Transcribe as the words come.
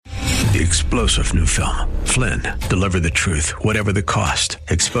The explosive new film, Flynn, deliver the truth, whatever the cost.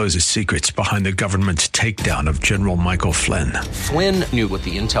 Exposes secrets behind the government's takedown of General Michael Flynn. Flynn knew what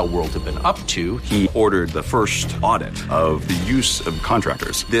the intel world had been up to. He ordered the first audit of the use of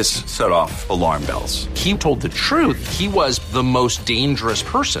contractors. This set off alarm bells. He told the truth. He was the most dangerous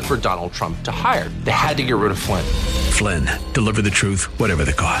person for Donald Trump to hire. They had to get rid of Flynn. Flynn, deliver the truth, whatever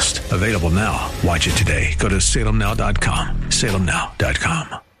the cost. Available now. Watch it today. Go to salemnow.com.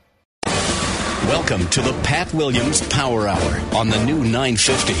 salemnow.com. Welcome to the Pat Williams Power Hour on the new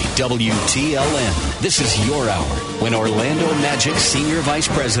 950 WTLN. This is your hour when Orlando Magic Senior Vice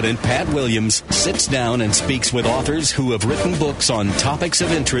President Pat Williams sits down and speaks with authors who have written books on topics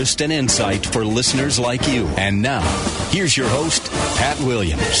of interest and insight for listeners like you. And now, here's your host, Pat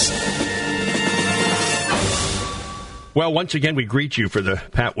Williams. Well, once again, we greet you for the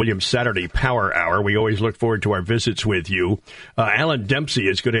Pat Williams Saturday Power Hour. We always look forward to our visits with you. Alan Dempsey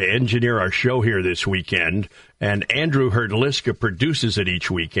is going to engineer our show here this weekend, and Andrew Herdliska produces it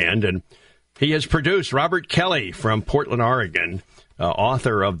each weekend. And he has produced Robert Kelly from Portland, Oregon,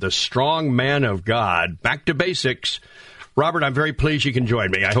 author of The Strong Man of God, Back to Basics. Robert, I'm very pleased you can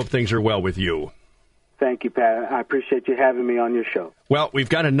join me. I hope things are well with you. Thank you, Pat. I appreciate you having me on your show. Well, we've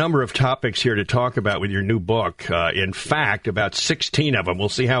got a number of topics here to talk about with your new book. In fact, about 16 of them. We'll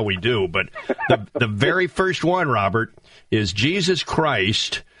see how we do. But the very first one, Robert, is Jesus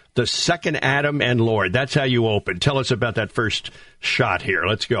Christ, the second Adam and Lord. That's how you open. Tell us about that first shot here.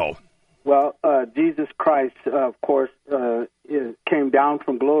 Let's go. Well, Jesus Christ, of course, came down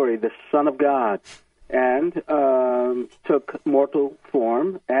from glory, the Son of God, and took mortal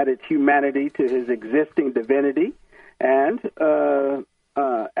form, added humanity to his existing divinity, and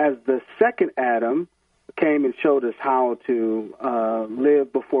as the second Adam, came and showed us how to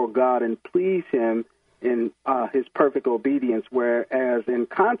live before God and please him in his perfect obedience, whereas in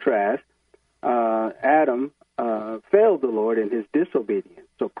contrast, Adam failed the Lord in his disobedience.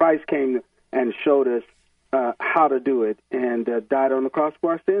 So Christ came and showed us how to do it and died on the cross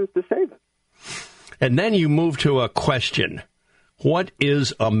for our sins to save us. And then you move to a question. What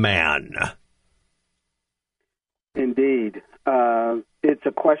is a man? Indeed. It's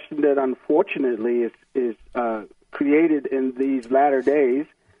a question that unfortunately is created in these latter days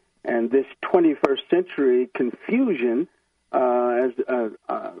and this 21st century confusion as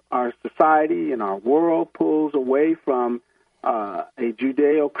our society and our world pulls away from a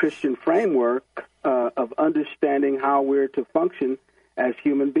Judeo-Christian framework of understanding how we're to function as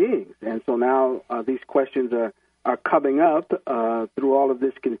human beings. And so now these questions are coming up through all of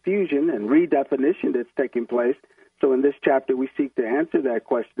this confusion and redefinition that's taking place. So in this chapter, we seek to answer that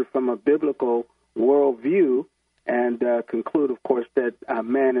question from a biblical worldview and conclude, of course, that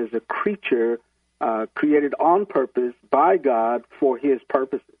man is a creature created on purpose by God for his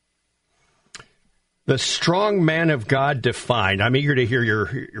purposes. The strong man of God defined. I'm eager to hear your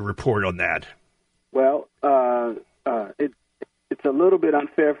report on that. Well, it's a little bit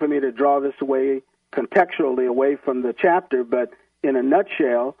unfair for me to draw this away contextually away from the chapter, but in a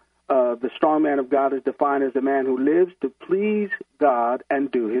nutshell, the strong man of God is defined as a man who lives to please God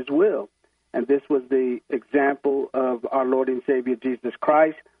and do his will. And this was the example of our Lord and Savior Jesus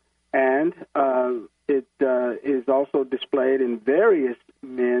Christ, and it is also displayed in various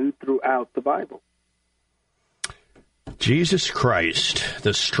men throughout the Bible. Jesus Christ,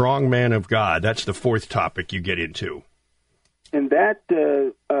 the strong man of God. That's the fourth topic you get into. In that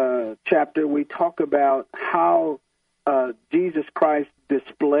chapter, we talk about how Jesus Christ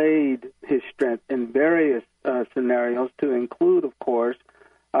displayed his strength in various scenarios, to include, of course,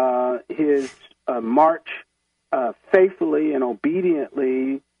 his march faithfully and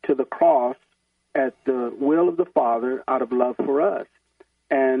obediently to the cross at the will of the Father out of love for us.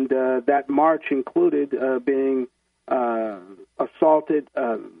 And that march included being assaulted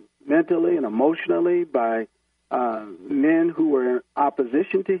mentally and emotionally by men who were in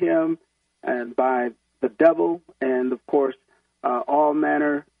opposition to him and by the devil, and, of course, all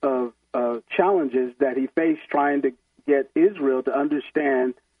manner of challenges that he faced trying to get Israel to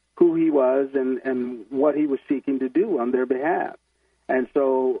understand who he was and what he was seeking to do on their behalf. And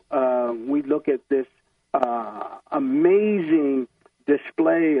so we look at this amazing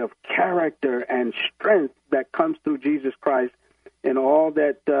display of character and strength that comes through Jesus Christ in all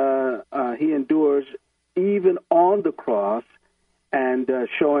that he endures even on the cross, and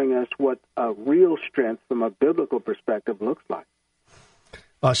showing us what real strength from a biblical perspective looks like.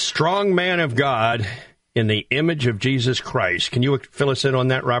 A strong man of God in the image of Jesus Christ. Can you fill us in on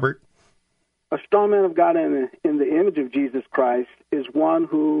that, Robert? A strong man of God in the image of Jesus Christ is one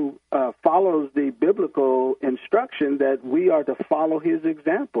who follows the biblical instruction that we are to follow his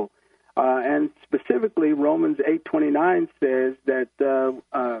example. And specifically, Romans 8:29 says that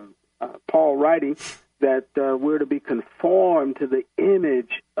Paul writing that we're to be conformed to the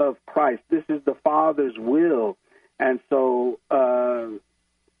image of Christ. This is the Father's will. And so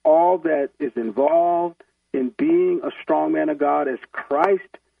all that is involved in being a strong man of God, as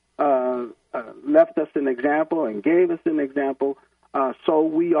Christ left us an example and gave us an example, so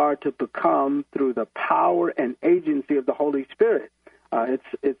we are to become through the power and agency of the Holy Spirit.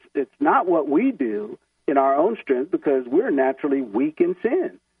 It's not what we do in our own strength, because we're naturally weak in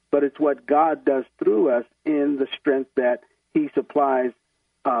sin, but it's what God does through us in the strength that He supplies,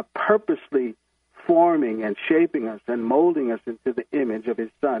 purposely forming and shaping us and molding us into the image of His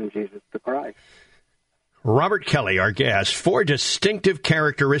Son, Jesus the Christ. Robert Kelly, our guest. 4 distinctive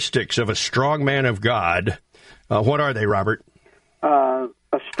characteristics of a strong man of God. What are they, Robert?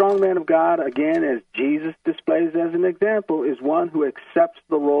 A strong man of God, again, as Jesus displays as an example, is one who accepts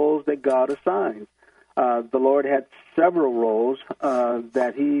the roles that God assigns. The Lord had several roles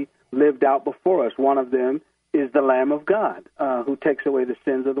that He lived out before us. One of them is the Lamb of God, who takes away the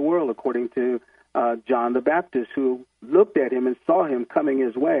sins of the world, according to John the Baptist, who looked at Him and saw Him coming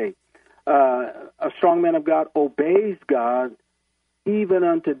His way. A strong man of God obeys God even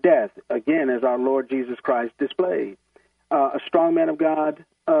unto death, again, as our Lord Jesus Christ displayed. A strong man of God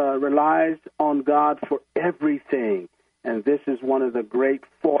relies on God for everything, and this is one of the great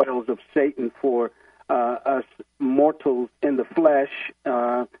foils of Satan for us mortals in the flesh,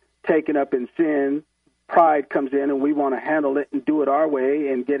 taken up in sin. Pride comes in, and we want to handle it and do it our way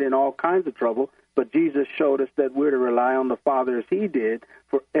and get in all kinds of trouble. But Jesus showed us that we're to rely on the Father as He did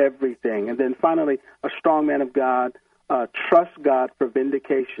for everything. And then finally, a strong man of God trusts God for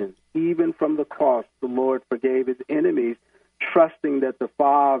vindication. Even from the cross, the Lord forgave His enemies, trusting that the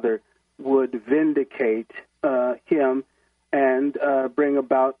Father would vindicate Him and bring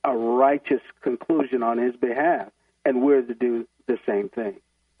about a righteous conclusion on His behalf. And we're to do the same thing.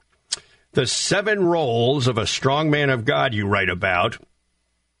 The 7 roles of a strong man of God you write about,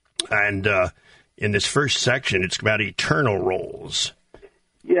 and in this first section, it's about eternal roles.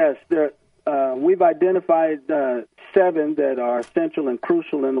 Yes, we've identified 7 that are essential and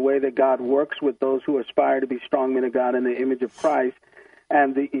crucial in the way that God works with those who aspire to be strong men of God in the image of Christ.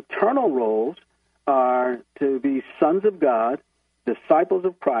 And the eternal roles are to be sons of God, disciples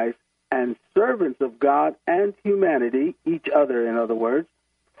of Christ, and servants of God and humanity, each other, in other words,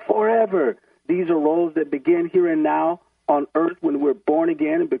 forever. These are roles that begin here and now on earth when we're born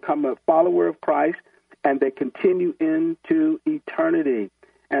again and become a follower of Christ, and they continue into eternity.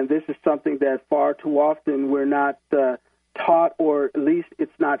 And this is something that far too often we're not taught, or at least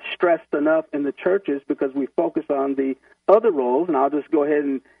it's not stressed enough in the churches, because we focus on the other roles. And I'll just go ahead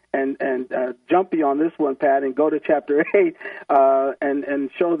and jump you on this one, Pat, and go to chapter 8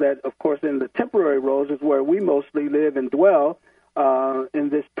 and show that, of course, in the temporary roles is where we mostly live and dwell in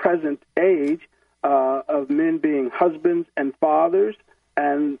this present age of men being husbands and fathers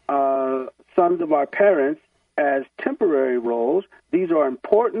and sons of our parents as temporary roles. These are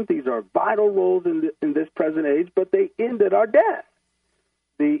important. These are vital roles in this present age, but they end at our death.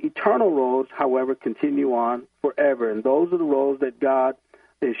 The eternal roles, however, continue on forever, and those are the roles that God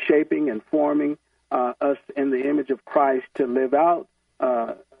is shaping and forming us in the image of Christ to live out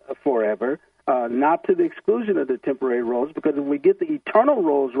forever, not to the exclusion of the temporary roles, because if we get the eternal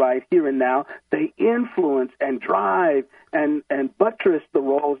roles right here and now, they influence and drive and buttress the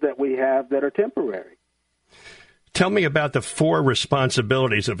roles that we have that are temporary. Tell me about the 4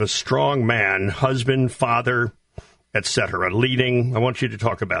 responsibilities of a strong man, husband, father, etc., leading. I want you to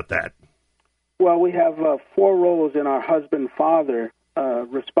talk about that. Well, we have 4 roles in our husband-father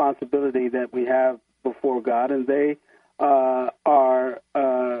responsibility that we have before God, and they are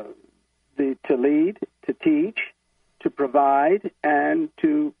to lead, to teach, to provide, and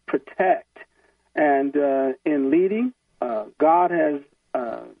to protect. And in leading, God has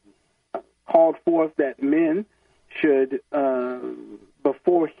called forth that men should,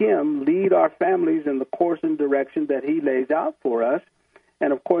 before Him, lead our families in the course and direction that He lays out for us.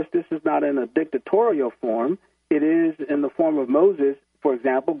 And, of course, this is not in a dictatorial form. It is in the form of Moses, for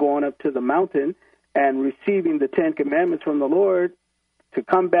example, going up to the mountain and receiving the 10 Commandments from the Lord to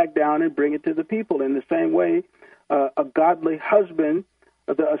come back down and bring it to the people. In the same way, a godly husband,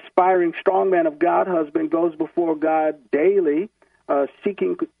 the aspiring strong man of God husband, goes before God daily,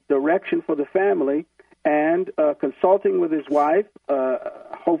 seeking direction for the family and consulting with his wife,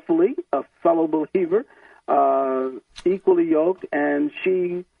 hopefully a fellow believer, equally yoked, and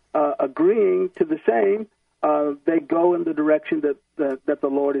she agreeing to the same. They go in the direction that the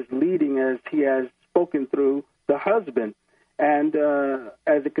Lord is leading as He has spoken through the husband. And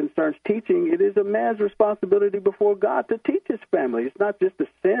as it concerns teaching, it is a man's responsibility before God to teach his family. It's not just to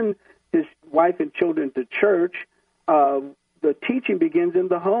send his wife and children to church. The teaching begins in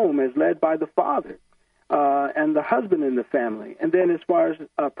the home as led by the father and the husband in the family. And then as far as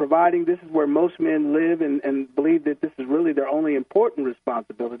providing, this is where most men live and believe that this is really their only important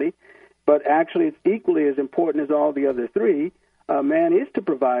responsibility. But actually it's equally as important as all the other three. Man is to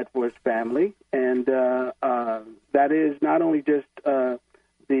provide for his family, and that is not only just the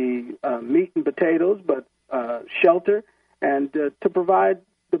meat and potatoes, but shelter, and to provide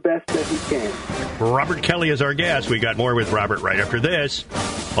the best that he can. Robert Kelly is our guest. We got more with Robert right after this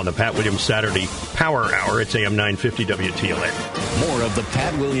on the Pat Williams Saturday Power Hour. It's AM 950 WTLN. More of the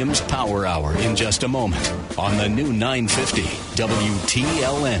Pat Williams Power Hour in just a moment on the new 950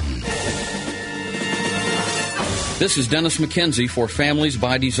 WTLN. This is Dennis McKenzie for Families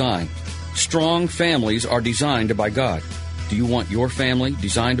by Design. Strong families are designed by God. Do you want your family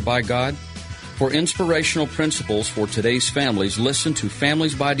designed by God? For inspirational principles for today's families, listen to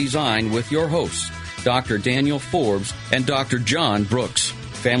Families by Design with your hosts, Dr. Daniel Forbes and Dr. John Brooks.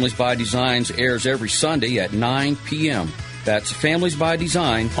 Families by Design airs every Sunday at 9 p.m. That's Families by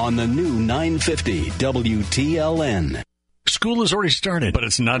Design on the new 950 WTLN. School has already started, but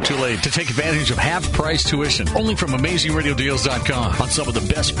it's not too late to take advantage of half-price tuition only from AmazingRadioDeals.com on some of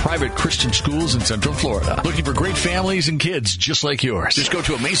the best private Christian schools in Central Florida. Looking for great families and kids just like yours? Just go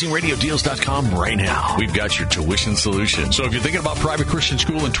to AmazingRadioDeals.com right now. We've got your tuition solution. So if you're thinking about private Christian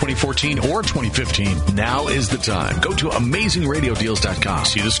school in 2014 or 2015, now is the time. Go to AmazingRadioDeals.com.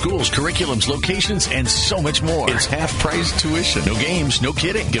 See the schools, curriculums, locations, and so much more. It's half-price tuition. No games, no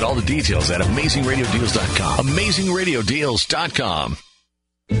kidding. Get all the details at AmazingRadioDeals.com. AmazingRadioDeals.com.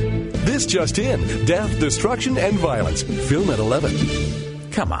 This just in. Death, destruction, and violence. Film at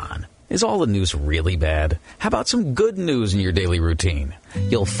 11. Come on. Is all the news really bad? How about some good news in your daily routine?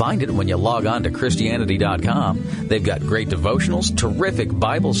 You'll find it when you log on to Christianity.com. They've got great devotionals, terrific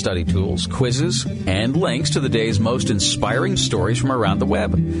Bible study tools, quizzes, and links to the day's most inspiring stories from around the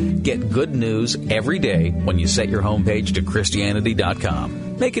web. Get good news every day when you set your homepage to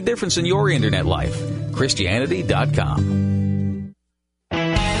Christianity.com. Make a difference in your internet life. Christianity.com.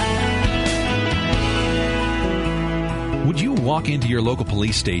 Would you walk into your local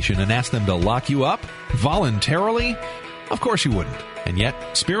police station and ask them to lock you up voluntarily? Of course you wouldn't. And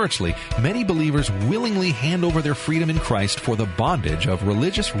yet, spiritually, many believers willingly hand over their freedom in Christ for the bondage of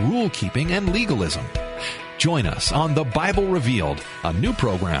religious rule-keeping and legalism. Join us on The Bible Revealed, a new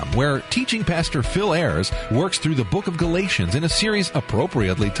program where teaching pastor Phil Ayers works through the book of Galatians in a series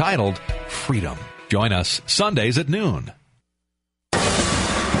appropriately titled Freedom. Join us Sundays at noon.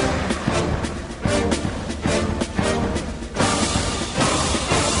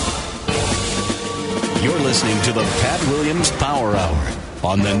 You're listening to the Pat Williams Power Hour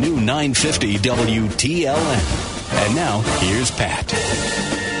on the new 950 WTLN. And now, here's Pat.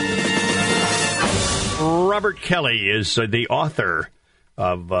 Robert Kelly is the author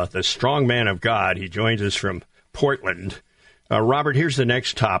of The Strong Man of God. He joins us from Portland. Robert, here's the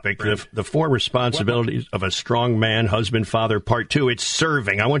next topic, the four responsibilities of a strong man, husband, father, part two. It's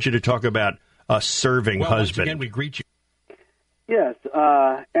serving. I want you to talk about a serving husband. Once again, we greet you. Yes,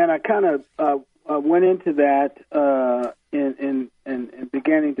 and I kind of went into that in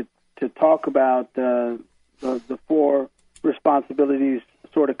beginning to talk about the four responsibilities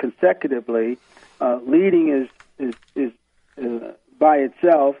sort of consecutively. Leading is by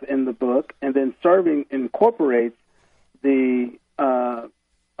itself in the book, and then serving incorporates the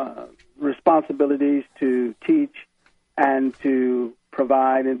responsibilities to teach and to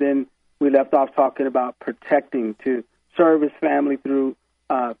provide. And then we left off talking about protecting, to serve his family through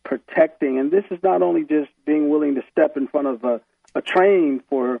protecting. And this is not only just being willing to step in front of a train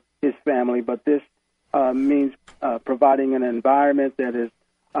for his family, but this means providing an environment that is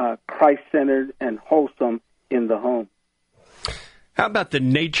Christ-centered and wholesome in the home. How about the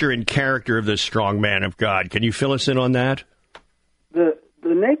nature and character of the strong man of God? Can you fill us in on that? The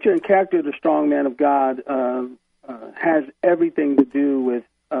nature and character of the strong man of God has everything to do with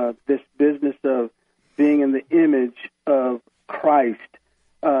this business of being in the image of Christ.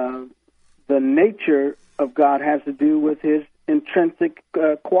 The nature of God has to do with his intrinsic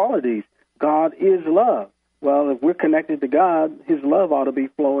qualities. God is love. Well, if we're connected to God, his love ought to be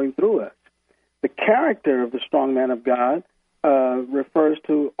flowing through us. The character of the strong man of God refers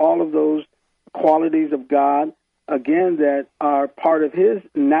to all of those qualities of God, again, that are part of his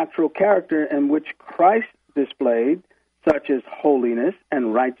natural character and which Christ displayed, such as holiness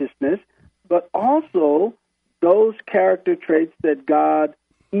and righteousness, but also those character traits that God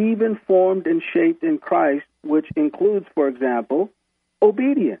even formed and shaped in Christ which includes, for example,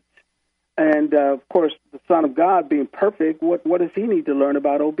 obedience. And, of course, the Son of God being perfect, what does he need to learn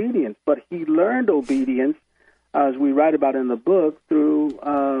about obedience? But he learned obedience, as we write about in the book, through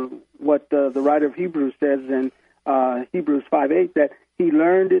what the writer of Hebrews says in Hebrews 5:8, that he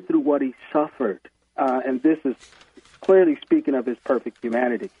learned it through what he suffered. And this is clearly speaking of his perfect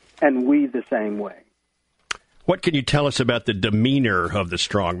humanity, and we the same way. What can you tell us about the demeanor of the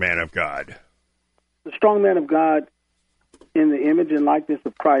strong man of God? The strong man of God, in the image and likeness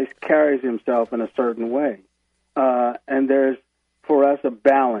of Christ, carries himself in a certain way. And there's, for us, a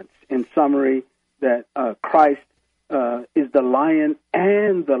balance. In summary, that Christ is the lion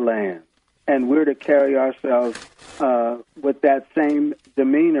and the lamb, and we're to carry ourselves with that same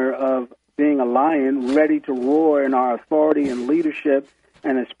demeanor of being a lion, ready to roar in our authority and leadership,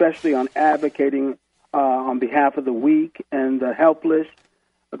 and especially on advocating on behalf of the weak and the helpless,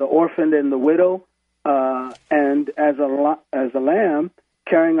 the orphaned and the widow, and as a lamb,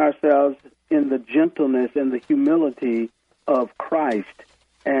 carrying ourselves in the gentleness and the humility of Christ.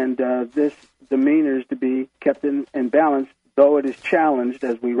 And this demeanor is to be kept in balance, though it is challenged,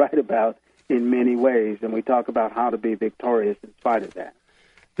 as we write about, in many ways. And we talk about how to be victorious in spite of that.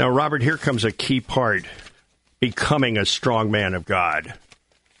 Now, Robert, here comes a key part, becoming a strong man of God.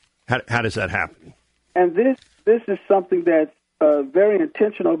 How does that happen? And this is something that's very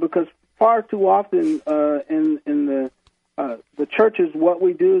intentional, because far too often in the churches, what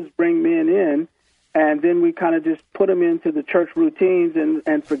we do is bring men in, and then we kind of just put them into the church routines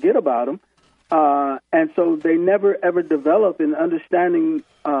and forget about them. And so they never, ever develop in understanding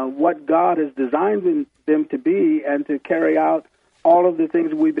what God has designed them to be and to carry out all of the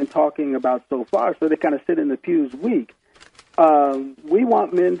things we've been talking about so far. So they kind of sit in the pews weak. We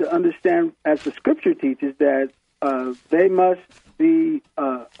want men to understand, as the Scripture teaches, that they must be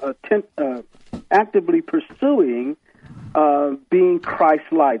actively pursuing being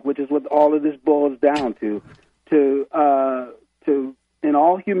Christ-like, which is what all of this boils down to in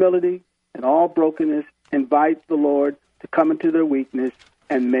all humility and all brokenness, invite the Lord to come into their weakness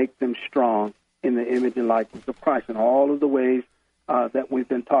and make them strong in the image and likeness of Christ. In all of the ways that we've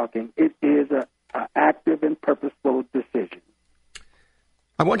been talking, it is an active and purposeful decision.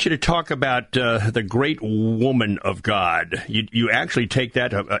 I want you to talk about the great woman of God. You actually take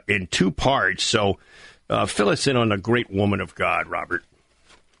that in two parts, so fill us in on the great woman of God, Robert.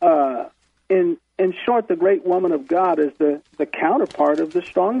 In short, the great woman of God is the counterpart of the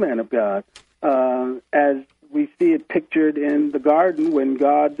strong man of God. As we see it pictured in the garden, when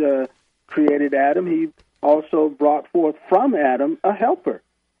God created Adam, he also brought forth from Adam a helper.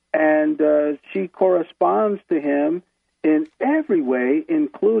 And she corresponds to him in every way,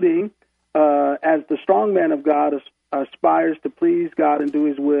 including as the strong man of God aspires to please God and do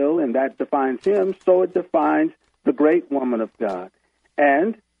his will, and that defines him, so it defines the great woman of God.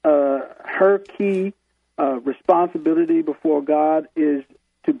 And her key responsibility before God is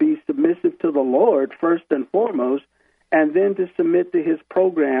to be submissive to the Lord first and foremost, and then to submit to his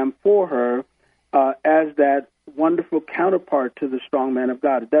program for her as that wonderful counterpart to the strong man of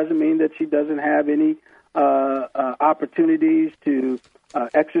God. It doesn't mean that she doesn't have any opportunities to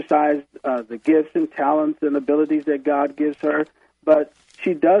exercise the gifts and talents and abilities that God gives her, but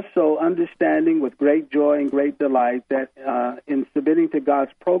she does so understanding with great joy and great delight that in submitting to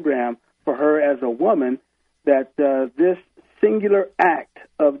God's program for her as a woman, that this singular act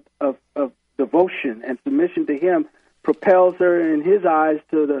of devotion and submission to him propels her in his eyes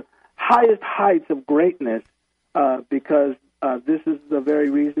to the highest heights of greatness, because this is the very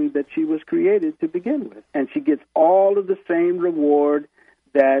reason that she was created to begin with. And she gets all of the same reward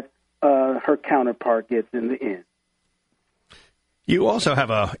that her counterpart gets in the end. You also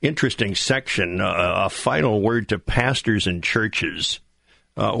have an interesting section, a final word to pastors and churches.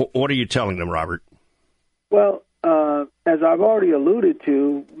 What are you telling them, Robert? Well, as I've already alluded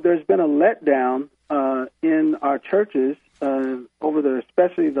to, there's been a letdown in our churches over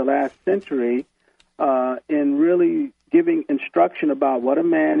especially the last century in really giving instruction about what a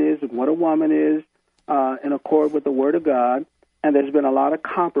man is and what a woman is in accord with the Word of God. And there's been a lot of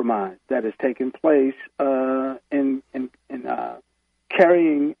compromise that has taken place in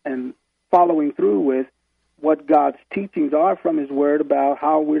carrying and following through with what God's teachings are from his Word about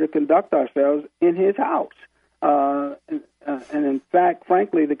how we're to conduct ourselves in his house. And in fact,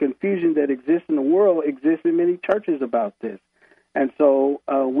 frankly, the confusion that exists in the world exists in many churches about this. And so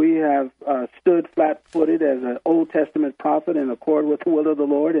we have stood flat-footed as an Old Testament prophet in accord with the will of the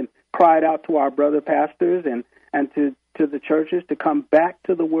Lord and cried out to our brother pastors and to the churches to come back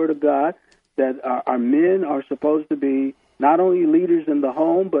to the Word of God, that our men are supposed to be not only leaders in the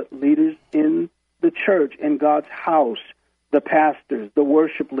home, but leaders in the church and God's house, the pastors, the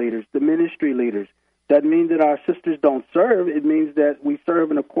worship leaders, the ministry leaders. Doesn't mean that our sisters don't serve. It means that we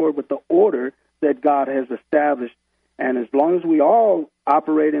serve in accord with the order that God has established. And as long as we all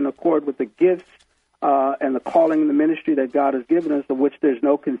operate in accord with the gifts and the calling and the ministry that God has given us, of which there's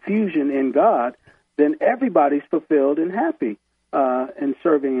no confusion in God, then everybody's fulfilled and happy in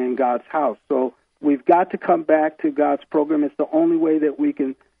serving in God's house. So we've got to come back to God's program. It's the only way that we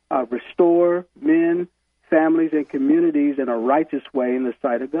can restore men, families, and communities in a righteous way in the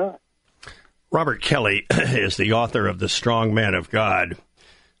sight of God. Robert Kelly is the author of The Strong Man of God.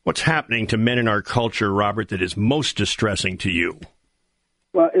 What's happening to men in our culture, Robert, that is most distressing to you?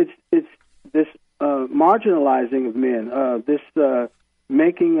 Well, it's this marginalizing of men, this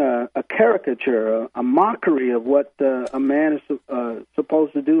making a caricature, a mockery of what a man is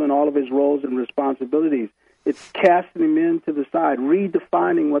supposed to do in all of his roles and responsibilities. It's casting men to the side,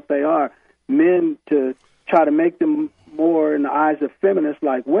 redefining what they are, men to try to make them more in the eyes of feminists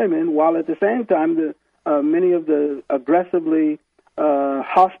like women, while at the same time many of the aggressively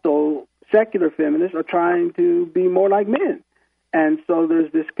hostile secular feminists are trying to be more like men. And so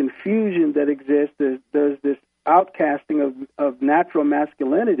there's this confusion that exists. There's this outcasting of natural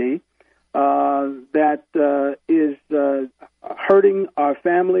masculinity that is hurting our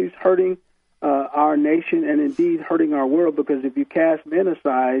families, hurting our nation, and indeed hurting our world, because if you cast men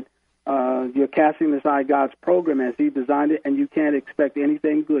aside, you're casting aside God's program as He designed it, and you can't expect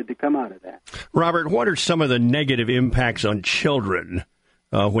anything good to come out of that. Robert, what are some of the negative impacts on children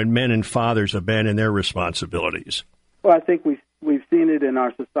when men and fathers abandon their responsibilities? Well, I think we've seen it in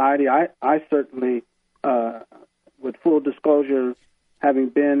our society. I certainly, with full disclosure, having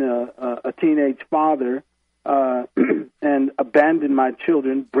been a teenage father and abandoned my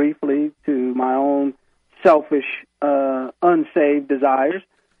children briefly to my own selfish, unsaved desires,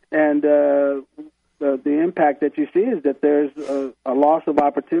 and the impact that you see is that there's a loss of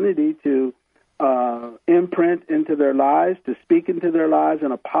opportunity to imprint into their lives, to speak into their lives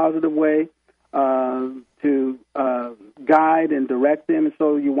in a positive way, to guide and direct them. And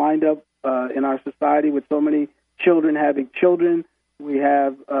so you wind up in our society with so many children having children. We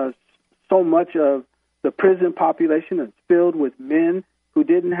have so much of the prison population that's filled with men who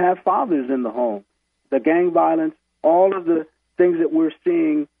didn't have fathers in the home. The gang violence, all of the things that we're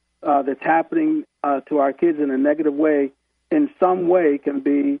seeing that's happening to our kids in a negative way, in some way can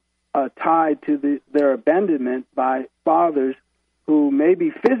be tied to their abandonment by fathers who may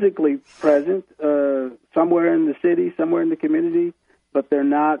be physically present somewhere in the city, somewhere in the community, but they're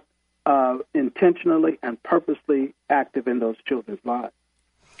not intentionally and purposely active in those children's lives.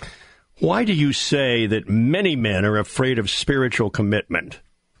 Why do you say that many men are afraid of spiritual commitment?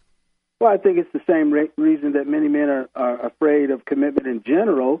 Well, I think it's the same reason that many men are afraid of commitment in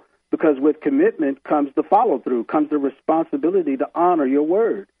general, because with commitment comes the follow-through, comes the responsibility to honor your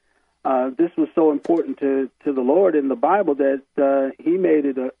word. This was so important to the Lord in the Bible that He made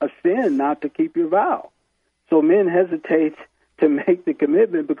it a sin not to keep your vow. So men hesitate to make the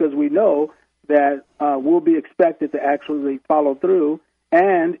commitment because we know that we'll be expected to actually follow through.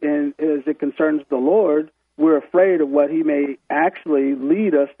 And as it concerns the Lord, we're afraid of what He may actually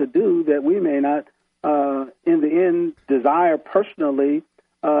lead us to do that we may not, in the end, desire personally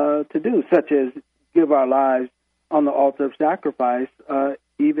to do, such as give our lives on the altar of sacrifice,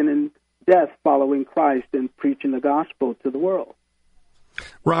 even in death, following Christ and preaching the gospel to the world.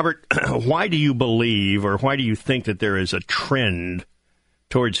 Robert, why do you believe, or why do you think that there is a trend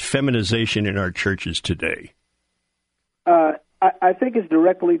towards feminization in our churches today? I think it's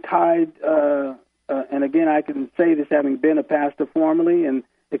directly tied, and again, I can say this having been a pastor formerly and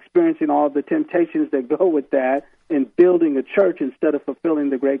experiencing all the temptations that go with that in building a church instead of fulfilling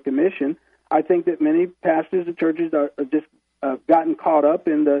the Great Commission. I think that many pastors and churches are just gotten caught up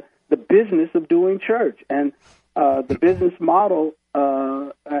in the business of doing church. And the business model,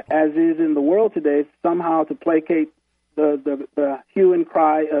 as is in the world today, is somehow to placate the hue and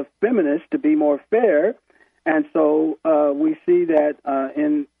cry of feminists to be more fair. And so we see that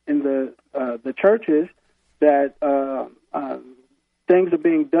in the churches that things are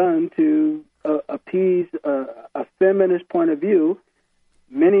being done to appease a feminist point of view.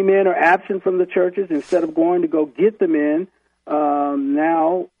 Many men are absent from the churches instead of going to go get the men.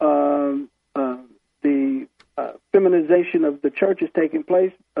 Now the feminization of the church is taking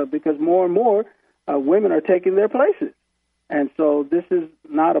place because more and more women are taking their places. And so this is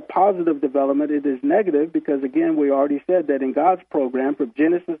not a positive development. It is negative because, again, we already said that in God's program, from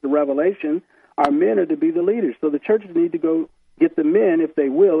Genesis to Revelation, our men are to be the leaders. So the churches need to go get the men, if they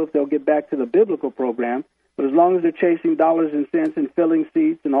will, if they'll get back to the biblical program. But as long as they're chasing dollars and cents and filling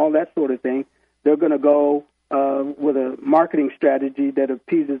seats and all that sort of thing, they're going to go with a marketing strategy that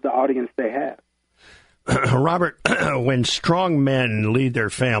appeases the audience they have. Robert, when strong men lead their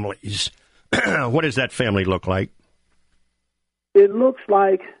families, what does that family look like? It looks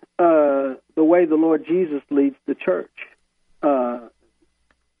like the way the Lord Jesus leads the church. The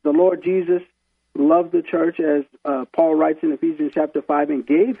Lord Jesus loved the church, as Paul writes in Ephesians chapter 5, and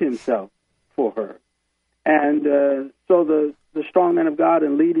gave himself for her. And so the strong man of God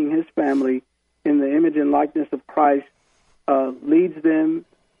in leading his family in the image and likeness of Christ leads them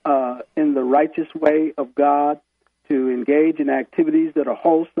in the righteous way of God to engage in activities that are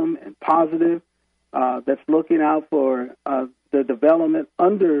wholesome and positive, that's looking out for the development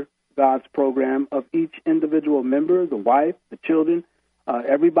under God's program of each individual member, the wife, the children,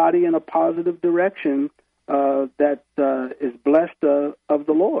 everybody in a positive direction that is blessed of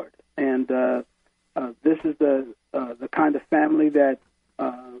the Lord. And this is the kind of family that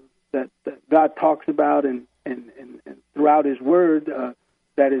God talks about and throughout His Word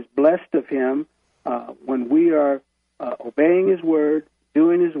that is blessed of Him when we are obeying His Word,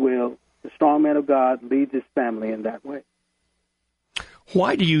 doing His will. The strong man of God leads his family in that way.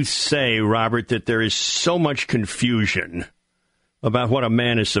 Why do you say, Robert, that there is so much confusion about what a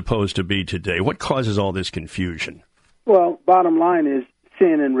man is supposed to be today? What causes all this confusion? Well, bottom line is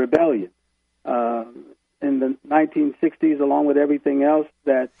sin and rebellion. In the 1960s, along with everything else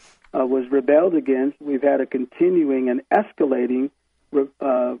that was rebelled against, we've had a continuing and escalating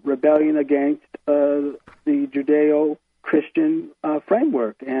rebellion against the Judeo-Christian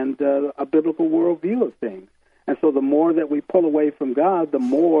framework and a biblical worldview of things. And so the more that we pull away from God, the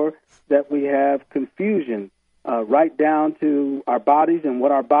more that we have confusion, right down to our bodies and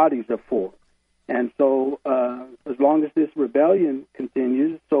what our bodies are for. And so as long as this rebellion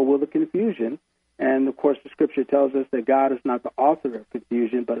continues, so will the confusion. And, of course, the Scripture tells us that God is not the author of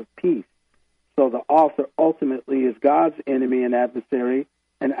confusion, but of peace. So the author ultimately is God's enemy and adversary,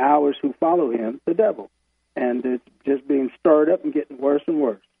 and ours who follow him, the devil. And it's just being stirred up and getting worse and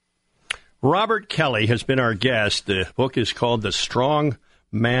worse. Robert Kelly has been our guest. The book is called The Strong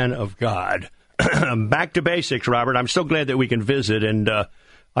Man of God. Back to basics, Robert. I'm so glad that we can visit, and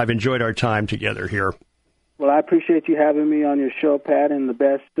I've enjoyed our time together here. Well, I appreciate you having me on your show, Pat, and the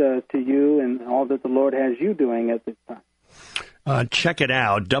best to you and all that the Lord has you doing at this time. Check it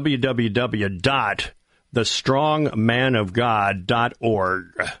out,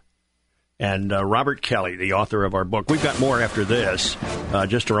 www.thestrongmanofgod.org. And Robert Kelly, the author of our book. We've got more after this.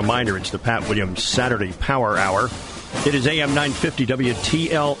 Just a reminder, it's the Pat Williams Saturday Power Hour. It is AM 950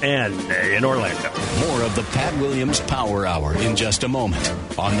 WTLN in Orlando. More of the Pat Williams Power Hour in just a moment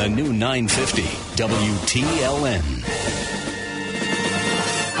on the new 950 WTLN.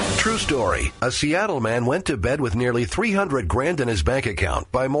 True story. A Seattle man went to bed with nearly $300,000 in his bank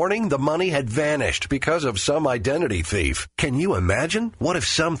account. By morning, the money had vanished because of some identity thief. Can you imagine? What if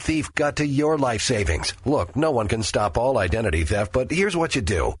some thief got to your life savings? Look, no one can stop all identity theft, but here's what you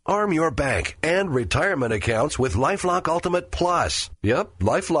do. Arm your bank and retirement accounts with LifeLock Ultimate Plus. Yep,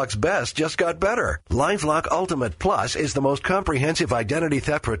 LifeLock's best just got better. LifeLock Ultimate Plus is the most comprehensive identity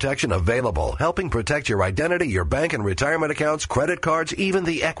theft protection available, helping protect your identity, your bank and retirement accounts, credit cards, even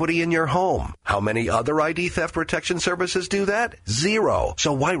the equity in your home. How many other ID theft protection services do that? 0.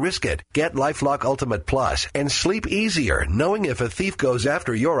 So why risk it? Get LifeLock Ultimate Plus and sleep easier knowing if a thief goes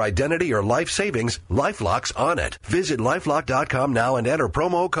after your identity or life savings, LifeLock's on it. Visit LifeLock.com now and enter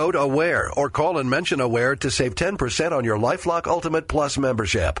promo code AWARE or call and mention AWARE to save 10% on your LifeLock Ultimate Plus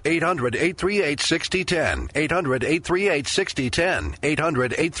membership. 800-838-6010. 800-838-6010.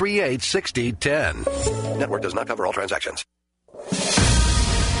 800-838-6010. Network does not cover all transactions.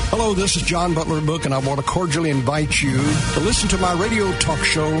 Hello, this is John Butler Book, and I want to cordially invite you to listen to my radio talk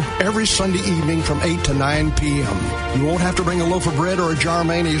show every Sunday evening from 8 to 9 p.m. You won't have to bring a loaf of bread or a jar of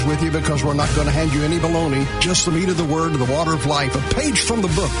mayonnaise with you because we're not going to hand you any bologna, just the meat of the Word, the water of life, a page from the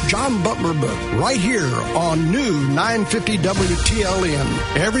book, John Butler Book, right here on new 950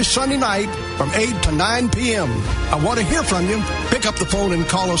 WTLN, every Sunday night from 8 to 9 p.m. I want to hear from you. Pick up the phone and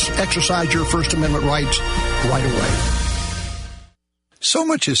call us. Exercise your First Amendment rights right away. So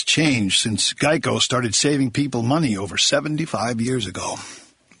much has changed since Geico started saving people money over 75 years ago.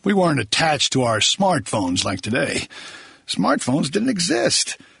 We weren't attached to our smartphones like today. Smartphones didn't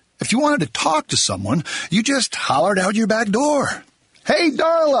exist. If you wanted to talk to someone, you just hollered out your back door. Hey,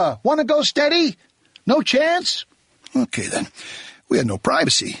 Darla, want to go steady? No chance? Okay, then. We had no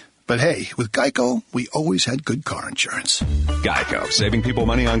privacy. But hey, with Geico, we always had good car insurance. Geico, saving people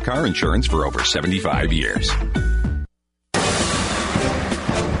money on car insurance for over 75 years.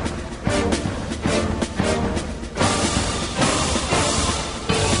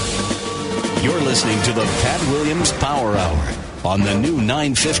 You're listening to the Pat Williams Power Hour on the new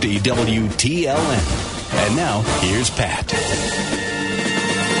 950 WTLN. And now, here's Pat.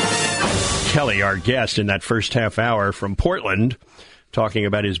 Kelly, our guest in that first half hour from Portland, talking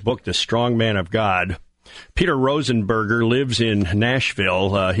about his book, The Strong Man of God. Peter Rosenberger lives in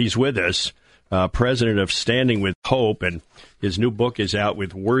Nashville. He's with us, president of Standing with Hope, and his new book is out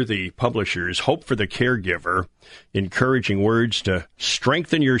with Worthy Publishers, Hope for the Caregiver, Encouraging Words to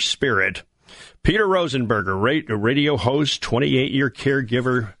Strengthen Your Spirit. Peter Rosenberger, radio host, 28-year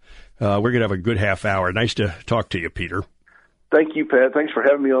caregiver. We're going to have a good half hour. Nice to talk to you, Peter. Thank you, Pat. Thanks for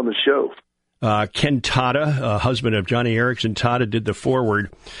having me on the show. Ken Tada, husband of Johnny Erickson Tada, did the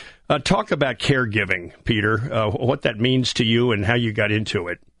foreword. Talk about caregiving, Peter, what that means to you and how you got into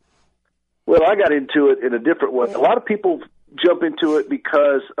it. Well, I got into it in a different way. A lot of people jump into it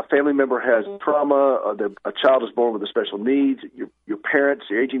because a family member has trauma, a child is born with special needs, your parents,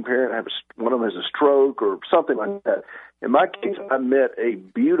 your aging parent, one of them has a stroke or something like that. In my case, I met a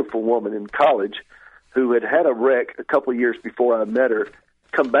beautiful woman in college who had had a wreck a couple of years before I met her,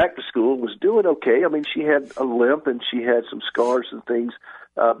 come back to school, was doing okay. I mean, she had a limp and she had some scars and things,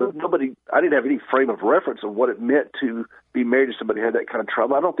 but I didn't have any frame of reference of what it meant to be married to somebody who had that kind of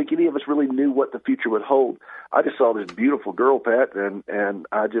trauma. I don't think any of us really knew what the future would hold. I just saw this beautiful girl, Pat, and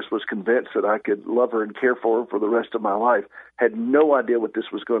I just was convinced that I could love her and care for her for the rest of my life. Had no idea what this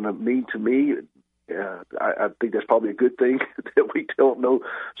was going to mean to me. I think that's probably a good thing that we don't know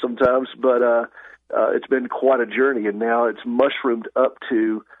sometimes, but it's been quite a journey, and now it's mushroomed up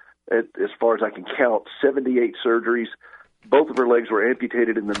to, as far as I can count, 78 surgeries. Both of her legs were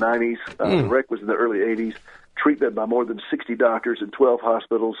amputated in the 90s. The wreck was in the early 80s. Treatment by more than 60 doctors in 12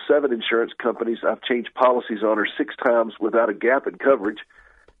 hospitals, 7 insurance companies. I've changed policies on her 6 times without a gap in coverage,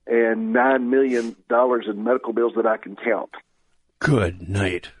 and $9 million in medical bills that I can count. Good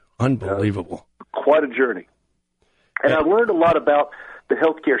night. Unbelievable. Quite a journey. And I've learned a lot about the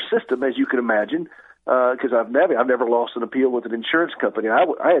healthcare system, as you can imagine, because I've never lost an appeal with an insurance company. I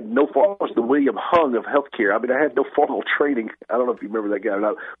had no formal. I was the William Hung of healthcare. I mean, I had no formal training. I don't know if you remember that guy or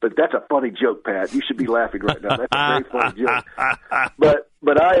not, but that's a funny joke, Pat. You should be laughing right now. That's a very funny joke.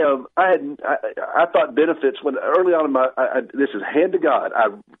 But I thought benefits when early on in my this is hand to God. I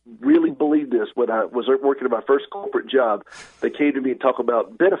really believed this when I was working at my first corporate job. They came to me and talked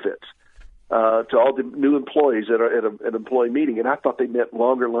about benefits to all the new employees at an employee meeting, and I thought they meant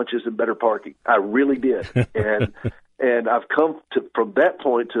longer lunches and better parking. I really did, and I've come to from that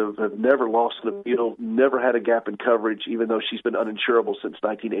point to have never lost an appeal, never had a gap in coverage, even though she's been uninsurable since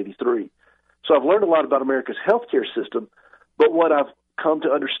 1983. So I've learned a lot about America's healthcare system, but what I've come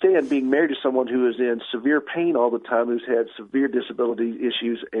to understand, being married to someone who is in severe pain all the time, who's had severe disability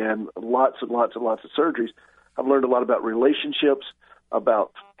issues and lots and lots and lots of surgeries, I've learned a lot about relationships,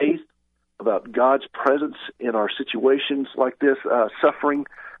 about faith, about God's presence in our situations like this, suffering,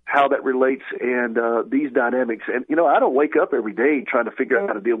 how that relates, and these dynamics. And, I don't wake up every day trying to figure out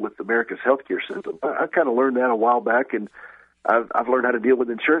how to deal with America's healthcare system. I kind of learned that a while back, and I've learned how to deal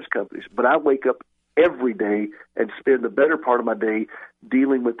with insurance companies. But I wake up every day and spend the better part of my day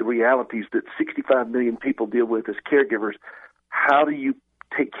dealing with the realities that 65 million people deal with as caregivers. How do you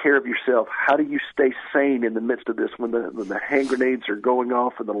take care of yourself? How do you stay sane in the midst of this when the hand grenades are going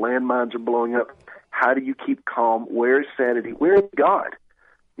off and the landmines are blowing up? How do you keep calm? Where is sanity? Where is God?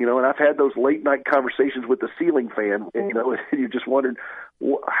 And I've had those late night conversations with the ceiling fan, and you're just wondering,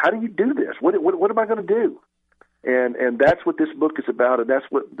 how do you do this? What am I going to do? And that's what this book is about, and that's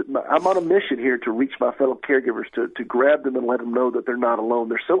what I'm on a mission here to reach my fellow caregivers, to grab them and let them know that they're not alone.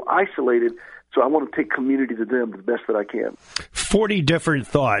 They're so isolated, so I want to take community to them the best that I can. 40 different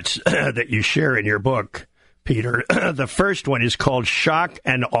thoughts that you share in your book, Peter. The first one is called Shock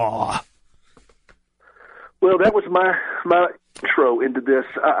and Awe. Well, that was my intro into this.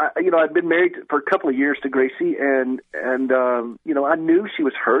 I'd been married for a couple of years to Gracie, and I knew she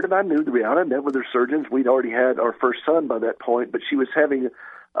was hurt, and I knew the reality. I met with her surgeons. We'd already had our first son by that point, but she was having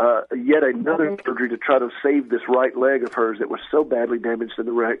yet another surgery to try to save this right leg of hers that was so badly damaged in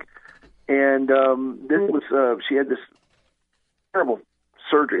the wreck. And she had this terrible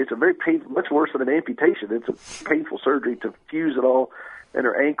surgery. It's a very painful, much worse than an amputation. It's a painful surgery to fuse it all in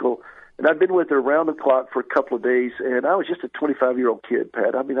her ankle. And I'd been with her around the clock for a couple of days, and I was just a 25-year-old kid,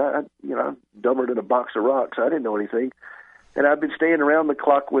 Pat. I mean, I'm dumber than a box of rocks. I didn't know anything. And I'd been staying around the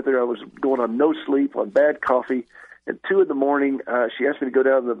clock with her. I was going on no sleep, on bad coffee. At 2 a.m, she asked me to go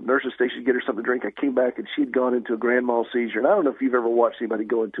down to the nurse's station to get her something to drink. I came back, and she'd gone into a grand mal seizure. And I don't know if you've ever watched anybody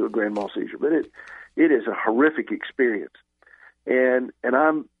go into a grand mal seizure, but it is a horrific experience. And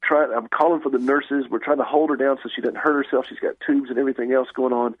I'm calling for the nurses. We're trying to hold her down so she doesn't hurt herself. She's got tubes and everything else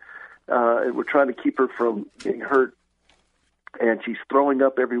going on. We're trying to keep her from getting hurt, and she's throwing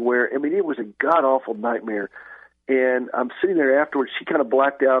up everywhere. I mean, it was a god-awful nightmare. And I'm sitting there afterwards. She kind of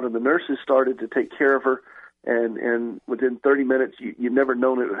blacked out, and the nurses started to take care of her. And within 30 minutes, you'd never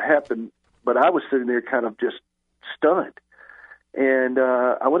known it would happen. But I was sitting there kind of just stunned. And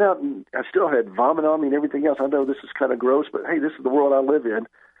I went out, and I still had vomit on me and everything else. I know this is kind of gross, but, hey, this is the world I live in.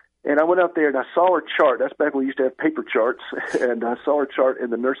 And I went out there, and I saw her chart. That's back when we used to have paper charts. And I saw her chart in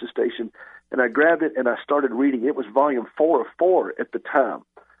the nurse's station. And I grabbed it, and I started reading. It was volume 4 of 4 at the time.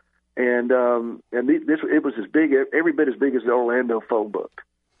 And it was as big, every bit as big as the Orlando phone book.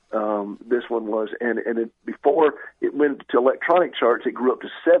 This one was, and before it went to electronic charts, it grew up to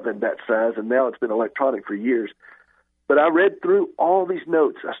 7 that size, and now it's been electronic for years. But I read through all these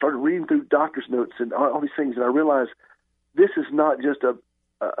notes. I started reading through doctor's notes and all these things, and I realized this is not just a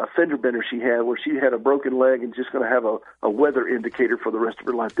fender bender she had, where she had a broken leg and just going to have a weather indicator for the rest of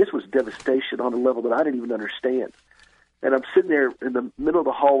her life. This was devastation on a level that I didn't even understand. And I'm sitting there in the middle of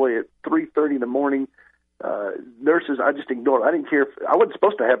the hallway at 3:30 in the morning. Nurses, I just ignored. I didn't care. I wasn't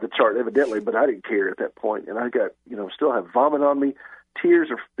supposed to have the chart, evidently, but I didn't care at that point. And I got, still have vomit on me. Tears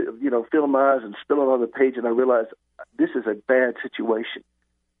are, filling my eyes and spilling on the page. And I realized this is a bad situation.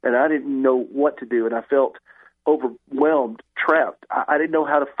 And I didn't know what to do. And I felt overwhelmed, trapped. I didn't know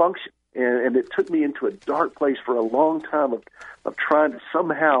how to function. And it took me into a dark place for a long time of trying to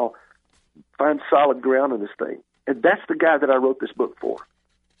somehow find solid ground in this thing. And that's the guy that I wrote this book for,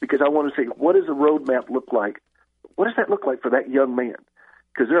 because I want to say, what does a roadmap look like? What does that look like for that young man?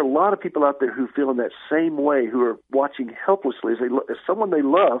 Because there are a lot of people out there who feel in that same way, who are watching helplessly as someone they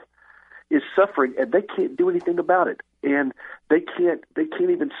love is suffering, and they can't do anything about it, and they can't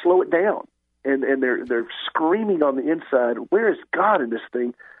even slow it down, and they're screaming on the inside, where is God in this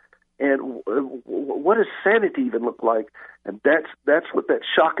thing? And what does sanity even look like? And that's what that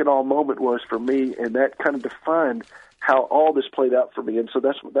shock and awe moment was for me, and that kind of defined how all this played out for me. And so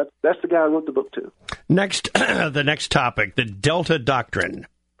that's the guy I wrote the book to. Next, the next topic, the Delta Doctrine.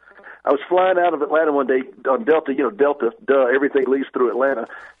 I was flying out of Atlanta one day on Delta, Delta, everything leaves through Atlanta.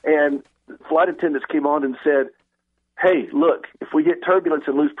 And flight attendants came on and said, hey, look, if we hit turbulence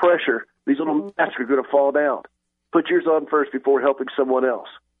and lose pressure, these little masks are going to fall down. Put yours on first before helping someone else.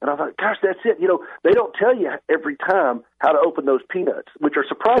 And I thought, gosh, that's it. They don't tell you every time how to open those peanuts, which are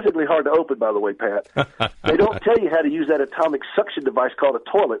surprisingly hard to open, by the way, Pat. They don't tell you how to use that atomic suction device called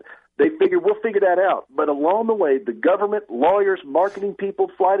a toilet. They figured we'll figure that out. But along the way, the government, lawyers, marketing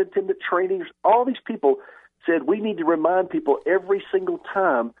people, flight attendant trainers, all these people said we need to remind people every single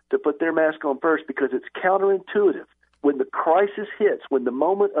time to put their mask on first, because it's counterintuitive. When the crisis hits, when the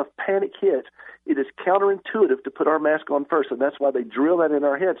moment of panic hits, it is counterintuitive to put our mask on first, and that's why they drill that in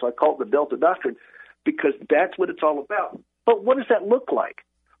our heads. So I call it the Delta Doctrine, because that's what it's all about. But what does that look like?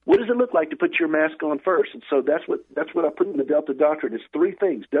 What does it look like to put your mask on first? And so that's what I put in the Delta Doctrine. It's 3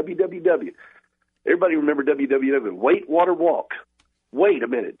 things. WWW. Everybody remember WWW. Wait, water, walk. Wait a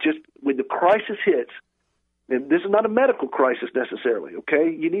minute. Just when the crisis hits, and this is not a medical crisis necessarily,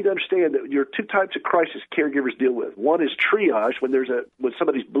 okay? You need to understand that there are 2 types of crisis caregivers deal with. One is triage, when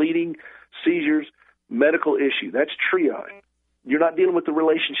somebody's bleeding, seizures, medical issue. That's triage. You're not dealing with the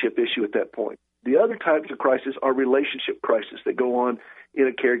relationship issue at that point. The other types of crisis are relationship crisis that go on in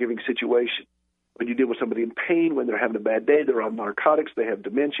a caregiving situation. When you deal with somebody in pain, when they're having a bad day, they're on narcotics, they have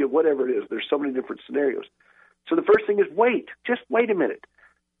dementia, whatever it is. There's so many different scenarios. So the first thing is wait. Just wait a minute.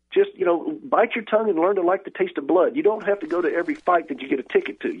 Just, bite your tongue and learn to like the taste of blood. You don't have to go to every fight that you get a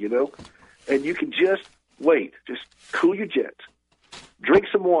ticket to, and you can just wait. Just cool your jets. Drink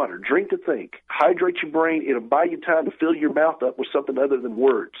some water. Drink to think. Hydrate your brain. It'll buy you time to fill your mouth up with something other than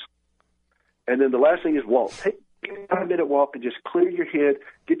words. And then the last thing is walk. Take a 5-minute walk and just clear your head,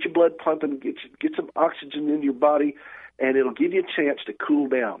 get your blood pumping, get some oxygen in your body, and it'll give you a chance to cool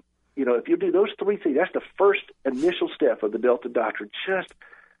down. If you do those 3 things, that's the first initial step of the Delta Doctrine. Just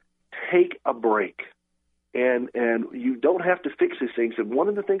take a break, and you don't have to fix these things. And one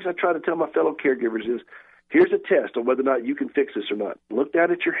of the things I try to tell my fellow caregivers is, here's a test on whether or not you can fix this or not. Look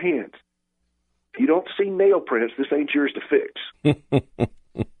down at your hands. If you don't see nail prints, this ain't yours to fix.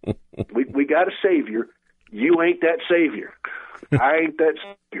 We got a savior. You ain't that savior. I ain't that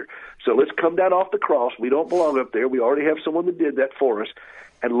savior. So let's come down off the cross. We don't belong up there. We already have someone that did that for us.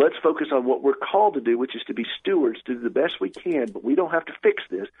 And let's focus on what we're called to do, which is to be stewards, to do the best we can. But we don't have to fix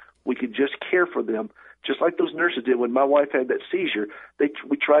this. We can just care for them, just like those nurses did when my wife had that seizure.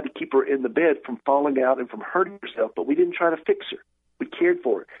 We tried to keep her in the bed from falling out and from hurting herself, but we didn't try to fix her. We cared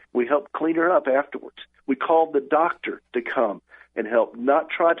for her. We helped clean her up afterwards. We called the doctor to come and help, not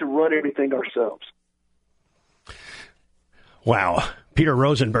try to run everything ourselves. Wow. Peter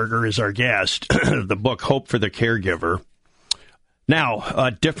Rosenberger is our guest. The book, Hope for the Caregiver. Now,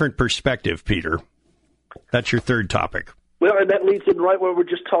 a different perspective, Peter. That's your third topic. Well, and that leads in right where we're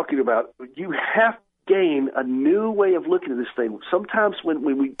just talking about. You have to gain a new way of looking at this thing. Sometimes when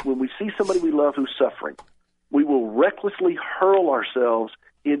we see somebody we love who's suffering, we will recklessly hurl ourselves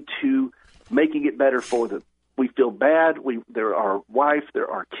into making it better for them. We feel bad. They're our wife, they're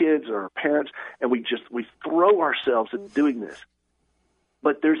our kids, they're our parents, and we throw ourselves into doing this.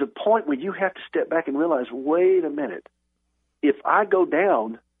 But there's a point where you have to step back and realize, wait a minute. If I go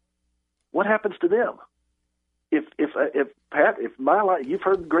down, what happens to them? If Pat, if my life, you've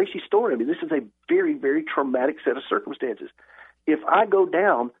heard Gracie's story. I mean, this is a very, very traumatic set of circumstances. If I go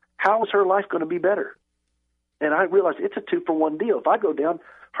down, how is her life going to be better? And I realize it's a 2-for-1 deal. If I go down,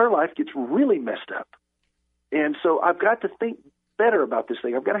 her life gets really messed up. And so I've got to think better about this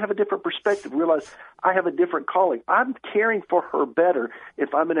thing. I've got to have a different perspective, realize I have a different calling. I'm caring for her better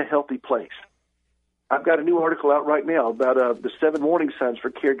if I'm in a healthy place. I've got a new article out right now about the 7 warning signs for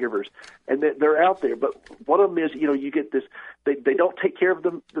caregivers, and they're out there. But one of them is, you get this, they don't take care of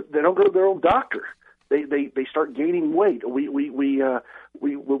them, they don't go to their own doctor. They start gaining weight. We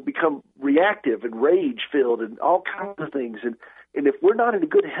will become reactive and rage-filled and all kinds of things. And if we're not in a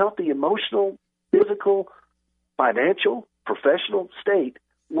good, healthy, emotional, physical, financial, professional state,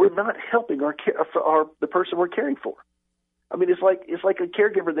 we're not helping the person we're caring for. I mean, it's like a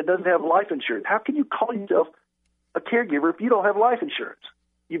caregiver that doesn't have life insurance. How can you call yourself a caregiver if you don't have life insurance?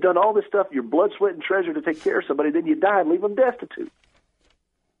 You've done all this stuff, your blood, sweat, and treasure to take care of somebody, then you die and leave them destitute.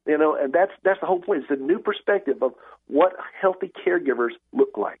 And that's the whole point. It's a new perspective of what healthy caregivers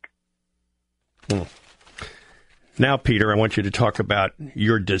look like. Now, Peter, I want you to talk about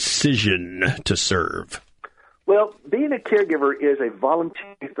your decision to serve. Well, being a caregiver is a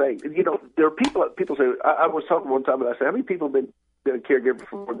voluntary thing. There are people say, I was talking one time, and I said, how many people have been a caregiver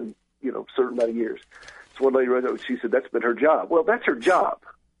for more than, a certain amount of years? So one lady wrote out, she said, that's been her job. Well, that's her job.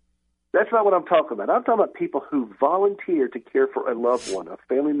 That's not what I'm talking about. I'm talking about people who volunteer to care for a loved one, a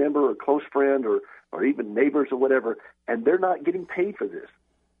family member or a close friend or even neighbors or whatever, and they're not getting paid for this.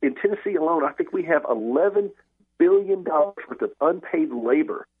 In Tennessee alone, I think we have $11 billion worth of unpaid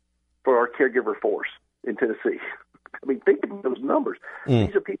labor for our caregiver force in Tennessee. I mean, think of those numbers.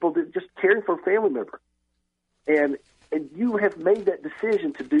 These are people that just caring for a family member. And you have made that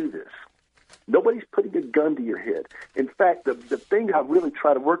decision to do this. Nobody's putting a gun to your head. In fact, the thing I really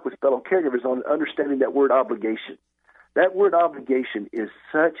try to work with fellow caregivers on understanding that word obligation. That word obligation is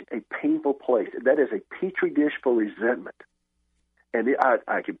such a painful place. That is a petri dish for resentment. And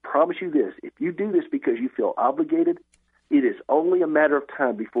I can promise you this, if you do this because you feel obligated, it is only a matter of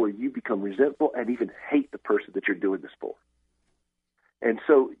time before you become resentful and even hate the person that you're doing this for. And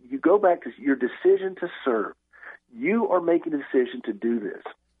so you go back to your decision to serve. You are making a decision to do this.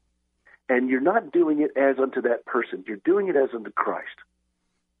 And you're not doing it as unto that person. You're doing it as unto Christ.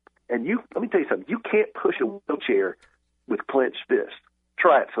 And let me tell you something. You can't push a wheelchair with clenched fists.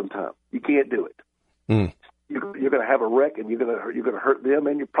 Try it sometime. You can't do it. You're going to have a wreck, and you're going to hurt them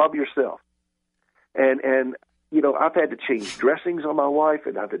and probably yourself. And I've had to change dressings on my wife,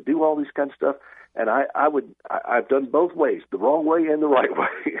 and I've had to do all these kinds of stuff. And I've done both ways, the wrong way and the right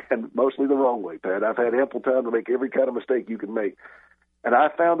way, and mostly the wrong way, Pat. I've had ample time to make every kind of mistake you can make. And I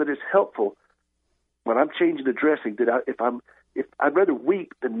found that it's helpful when I'm changing the dressing that if I'd rather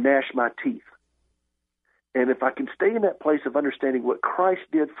weep than gnash my teeth. And if I can stay in that place of understanding what Christ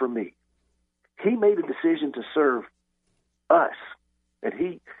did for me, He made a decision to serve us, and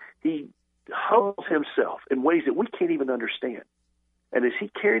He humbles Himself in ways that we can't even understand. And as He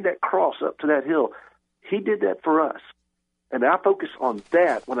carried that cross up to that hill, He did that for us. And I focus on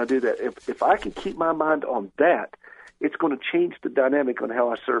that when I do that. If I can keep my mind on that, it's going to change the dynamic on how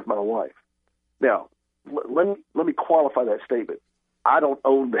I serve my wife. Now, let me qualify that statement. I don't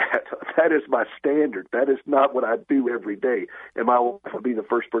own that. That is my standard. That is not what I do every day. And my wife will be the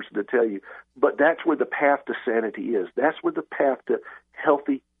first person to tell you. But that's where the path to sanity is. That's where the path to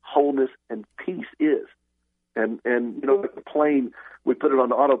healthy wholeness and peace is. And like the plane, we put it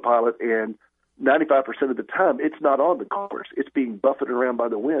on autopilot, and 95% of the time, it's not on the course. It's being buffeted around by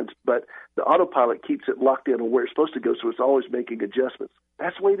the winds, but the autopilot keeps it locked in on where it's supposed to go, so it's always making adjustments.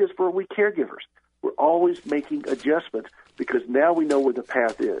 That's the way it is for we caregivers. We're always making adjustments because now we know where the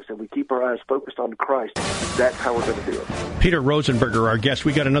path is, and we keep our eyes focused on Christ. That's how we're going to do it. Peter Rosenberger, our guest.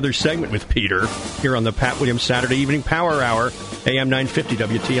 We got another segment with Peter here on the Pat Williams Saturday Evening Power Hour, AM 950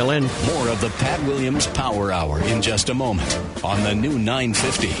 WTLN. More of the Pat Williams Power Hour in just a moment on the new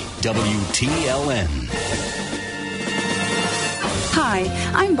 950 WTLN. Hi,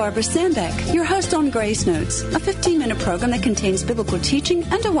 I'm Barbara Sandbeck, your host on Grace Notes, a 15-minute program that contains biblical teaching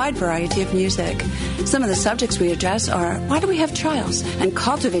and a wide variety of music. Some of the subjects we address are why do we have trials and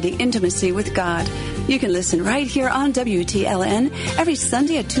cultivating intimacy with God. You can listen right here on WTLN every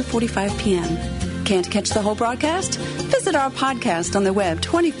Sunday at 2:45 p.m. Can't catch the whole broadcast? Visit our podcast on the web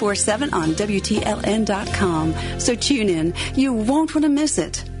 24/7 on WTLN.com. So tune in. You won't want to miss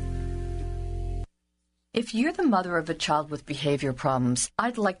it. If you're the mother of a child with behavior problems,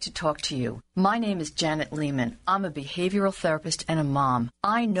 I'd like to talk to you. My name is Janet Lehman. I'm a behavioral therapist and a mom.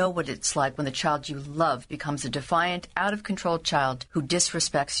 I know what it's like when the child you love becomes a defiant, out-of-control child who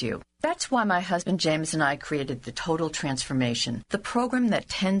disrespects you. That's why my husband James and I created the Total Transformation, the program that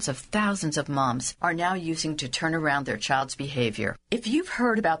tens of thousands of moms are now using to turn around their child's behavior. If you've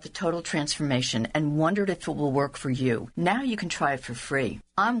heard about the Total Transformation and wondered if it will work for you, now you can try it for free.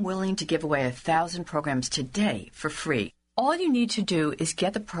 I'm willing to give away 1,000 programs today for free. All you need to do is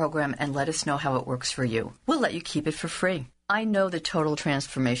get the program and let us know how it works for you. We'll let you keep it for free. I know the Total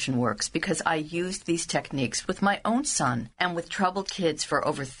Transformation works because I used these techniques with my own son and with troubled kids for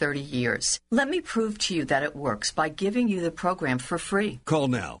over 30 years. Let me prove to you that it works by giving you the program for free. Call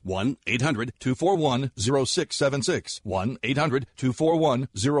now, 1-800-241-0676.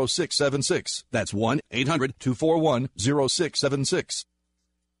 1-800-241-0676. That's 1-800-241-0676.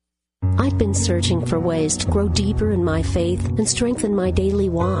 I've been searching for ways to grow deeper in my faith and strengthen my daily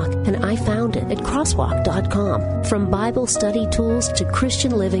walk, and I found it at crosswalk.com. From Bible study tools to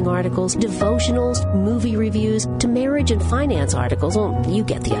Christian living articles, devotionals, movie reviews, to marriage and finance articles, well, you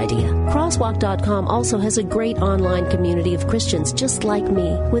get the idea. Crosswalk.com also has a great online community of Christians just like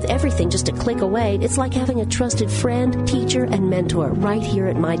me. With everything just a click away, it's like having a trusted friend, teacher, and mentor right here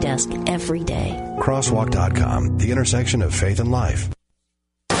at my desk every day. Crosswalk.com, the intersection of faith and life.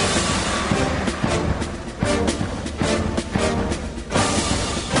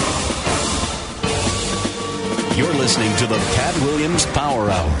 You're listening to the Pat Williams Power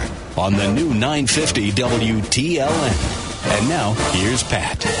Hour on the new 950 WTLN. And now, here's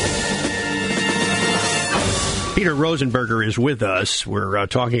Pat. Peter Rosenberger is with us. We're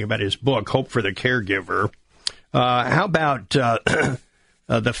talking about his book, Hope for the Caregiver. How about the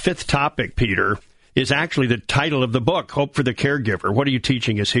fifth topic, Peter, is actually the title of the book, Hope for the Caregiver. What are you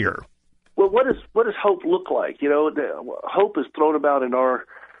teaching us here? Well, what does hope look like? You know, hope is thrown about in our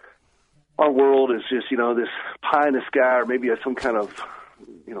world is just, you know, this pie in the sky, or maybe some kind of,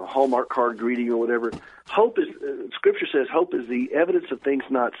 you know, Hallmark card greeting or whatever. Hope is, Scripture says, hope is the evidence of things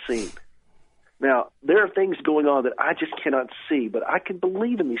not seen. Now, there are things going on that I just cannot see, but I can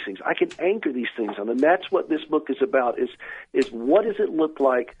believe in these things. I can anchor these things on, and that's what this book is about, is what does it look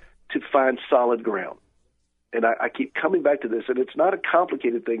like to find solid ground? And I keep coming back to this, and it's not a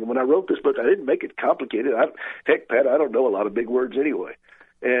complicated thing. And when I wrote this book, I didn't make it complicated. Heck, Pat, I don't know a lot of big words anyway.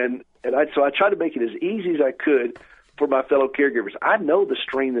 So I try to make it as easy as I could for my fellow caregivers. I know the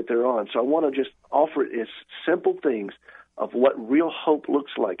strain that they're on, so I want to just offer it as simple things of what real hope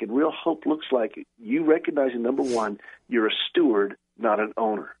looks like. And real hope looks like you recognizing, number one, you're a steward, not an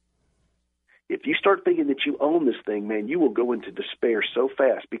owner. If you start thinking that you own this thing, man, you will go into despair so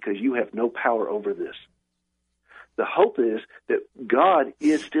fast because you have no power over this. The hope is that God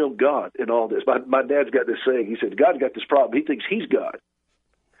is still God in all this. My dad's got this saying. He said, God's got this problem. He thinks he's God.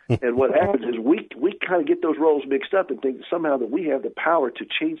 And what happens is we kind of get those roles mixed up and think that somehow that we have the power to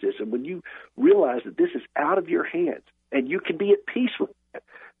change this. And when you realize that this is out of your hands and you can be at peace with it,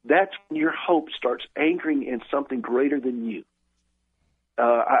 that's when your hope starts anchoring in something greater than you.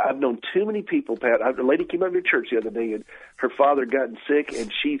 I've known too many people, Pat. A lady came over to church the other day, and her father had gotten sick,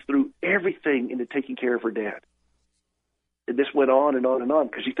 and she threw everything into taking care of her dad. And this went on and on and on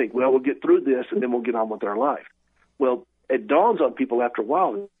because you think, well, we'll get through this, and then we'll get on with our life. Well, it dawns on people after a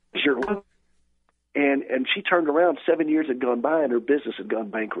while, your life. And she turned around, 7 years had gone by, and her business had gone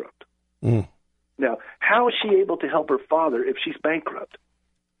bankrupt. Mm. Now, how is she able to help her father if she's bankrupt?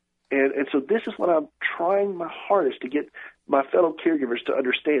 And so this is what I'm trying my hardest to get my fellow caregivers to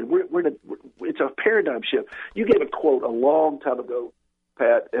understand. It's a paradigm shift. You gave a quote a long time ago,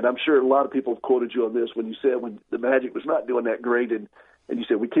 Pat, and I'm sure a lot of people have quoted you on this when you said when the Magic was not doing that great, and you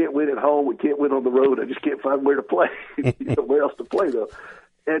said, we can't win at home, we can't win on the road, I just can't find where to play, where else to play, though.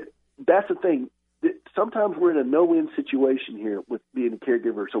 And that's the thing. Sometimes we're in a no-win situation here with being a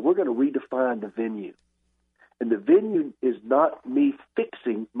caregiver, so we're going to redefine the venue. And the venue is not me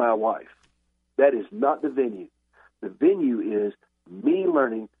fixing my wife. That is not the venue. The venue is me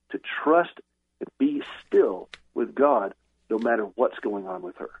learning to trust and be still with God no matter what's going on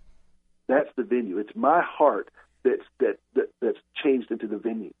with her. That's the venue. It's my heart that's changed into the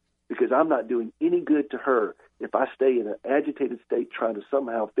venue. because I'm not doing any good to her if I stay in an agitated state trying to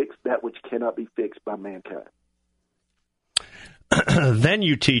somehow fix that which cannot be fixed by mankind. Then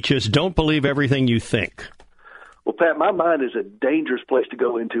you teach us, don't believe everything you think. Well, Pat, my mind is a dangerous place to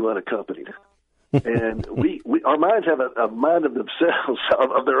go into unaccompanied. And our minds have a mind of themselves,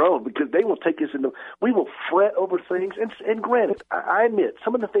 of their own, because they will take us into, we will fret over things. And granted, I admit,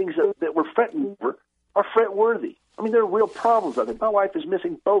 some of the things that we're fretting over are fret-worthy. I mean, there are real problems. I think my wife is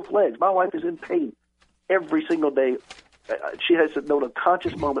missing both legs. My wife is in pain every single day. She hasn't known a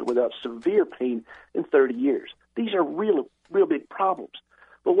conscious moment without severe pain in 30 years. These are real big problems.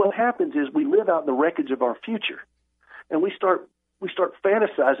 But what happens is we live out in the wreckage of our future, and we start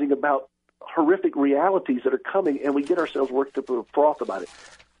fantasizing about horrific realities that are coming, and we get ourselves worked up a froth about it.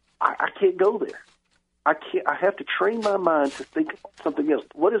 I can't go there. I have to train my mind to think something else.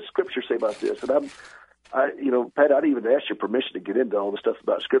 What does Scripture say about this? And Pat, I didn't even ask your permission to get into all the stuff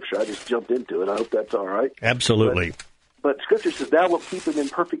about Scripture. I just jumped into it. I hope that's all right. Absolutely. But Scripture says, "Thou wilt keep him in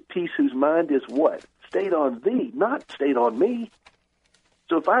perfect peace whose mind is" what? Stayed on thee, not stayed on me.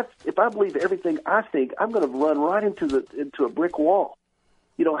 So if I believe everything I think, I'm going to run right into a brick wall.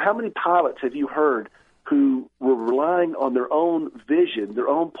 You know, how many pilots have you heard who were relying on their own vision, their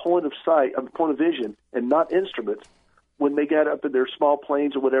own point of vision, and not instruments, when they got up in their small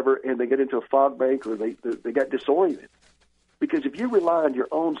planes or whatever, and they get into a fog bank, or they got disoriented? Because if you rely on your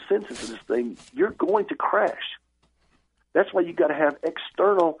own senses in this thing, you're going to crash. That's why you got to have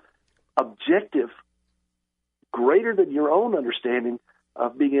external, objective, greater than your own understanding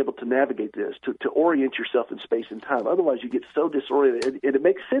of being able to navigate this, to orient yourself in space and time. Otherwise, you get so disoriented, and it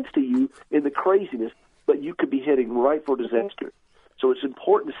makes sense to you in the craziness, but you could be heading right for disaster. So it's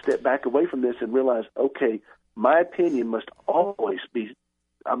important to step back away from this and realize, okay, my opinion must always be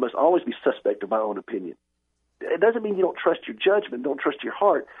suspect of my own opinion. It doesn't mean you don't trust your judgment, don't trust your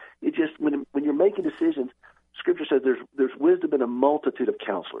heart. It just, when you're making decisions, Scripture says there's wisdom in a multitude of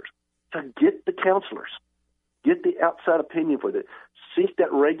counselors. So get the counselors. Get the outside opinion for that. Seek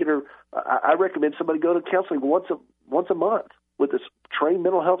that regular. I recommend somebody go to counseling once a month with a trained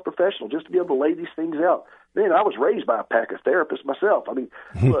mental health professional, just to be able to lay these things out. Man, I was raised by a pack of therapists myself. I mean,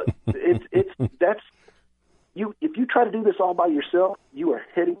 look, if you try to do this all by yourself, you are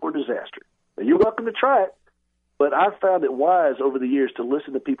heading for disaster. Now, you're welcome to try it, but I've found it wise over the years to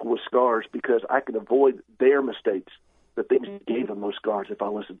listen to people with scars, because I can avoid their mistakes, the things that gave them those scars, if I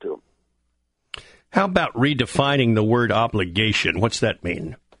listen to them. How about redefining the word obligation? What's that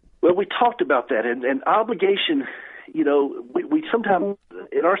mean? Well, we talked about that, and obligation, you know, we sometimes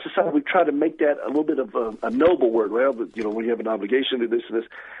in our society we try to make that a little bit of a noble word. Well, you know, when you have an obligation to this and this,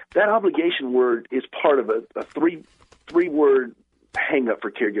 that obligation word is part of a three-word hang-up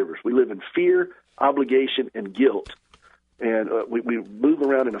for caregivers. We live in fear, obligation, and guilt, and we move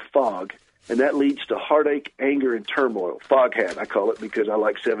around in a fog, and that leads to heartache, anger, and turmoil. Fog hat, I call it, because I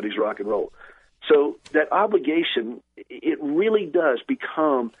like 70s rock and roll. So that obligation, it really does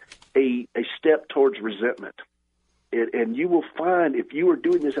become a step towards resentment. And you will find, if you are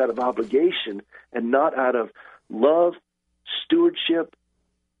doing this out of obligation and not out of love, stewardship,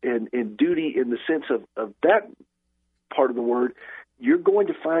 and duty in the sense of that part of the word, you're going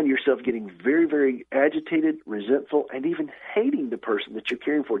to find yourself getting very, very agitated, resentful, and even hating the person that you're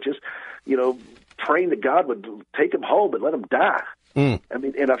caring for. Just, you know, praying that God would take them home and let them die. I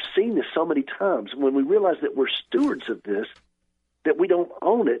mean, and I've seen this so many times. When we realize that we're stewards of this, that we don't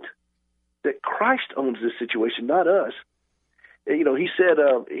own it, that Christ owns this situation, not us. You know, he said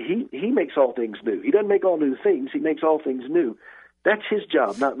he makes all things new. He doesn't make all new things. He makes all things new. That's his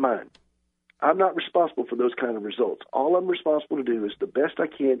job, not mine. I'm not responsible for those kind of results. All I'm responsible to do is the best I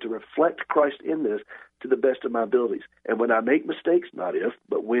can to reflect Christ in this to the best of my abilities. And when I make mistakes, not if,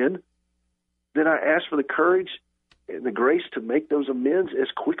 but when, then I ask for the courage and the grace to make those amends as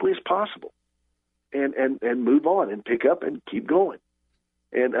quickly as possible, and move on and pick up and keep going.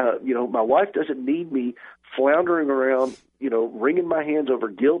 And, you know, my wife doesn't need me floundering around, you know, wringing my hands over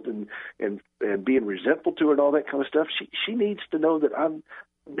guilt and being resentful to her and all that kind of stuff. She needs to know that I'm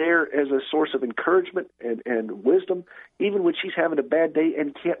there as a source of encouragement and wisdom, even when she's having a bad day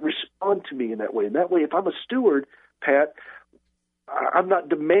and can't respond to me in that way. And that way, if I'm a steward, Pat, I'm not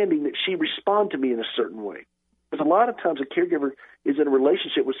demanding that she respond to me in a certain way. Because a lot of times a caregiver is in a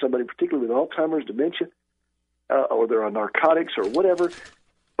relationship with somebody, particularly with Alzheimer's, dementia, or they're on narcotics or whatever.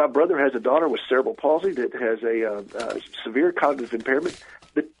 My brother has a daughter with cerebral palsy that has a severe cognitive impairment.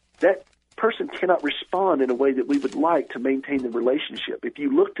 That person cannot respond in a way that we would like to maintain the relationship. If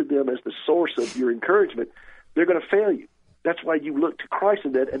you look to them as the source of your encouragement, they're going to fail you. That's why you look to Christ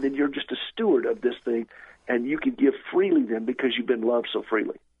in that, and then you're just a steward of this thing, and you can give freely then because you've been loved so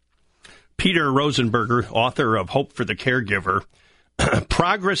freely. Peter Rosenberger, author of Hope for the Caregiver.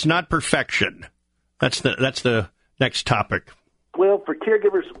 Progress, not perfection. That's the next topic. Well, for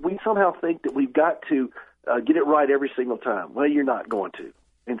caregivers, we somehow think that we've got to get it right every single time. Well, you're not going to.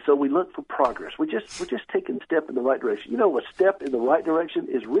 And so we look for progress. We're just taking a step in the right direction. You know, a step in the right direction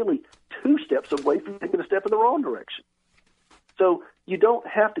is really 2 steps away from taking a step in the wrong direction. So you don't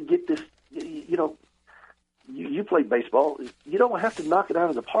have to get this, you play baseball. You don't have to knock it out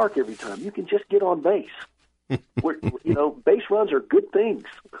of the park every time. You can just get on base. Base runs are good things.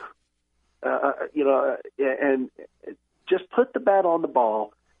 And just put the bat on the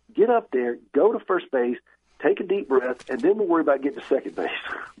ball, get up there, go to first base, take a deep breath, and then we'll worry about getting to second base.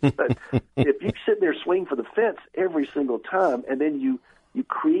 But if you sit there swing for the fence every single time, and then you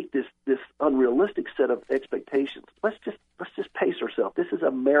create this unrealistic set of expectations, let's just pace ourselves. This is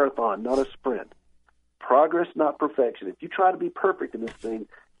a marathon, not a sprint. Progress, not perfection. If you try to be perfect in this thing,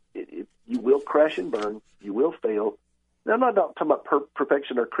 you will crash and burn. You will fail. Now, I'm not talking about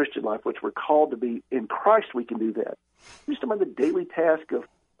perfection or Christian life, which we're called to be. In Christ, we can do that. I'm just talking about the daily task of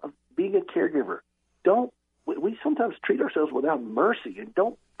being a caregiver. We sometimes treat ourselves without mercy, and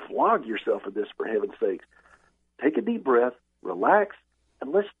don't flog yourself in this, for heaven's sakes. Take a deep breath, relax,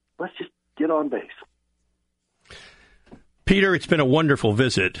 and let's just get on base. Peter, it's been a wonderful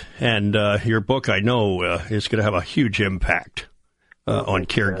visit, and your book, I know, is going to have a huge impact on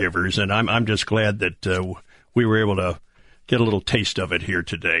caregivers, and I'm just glad that we were able to get a little taste of it here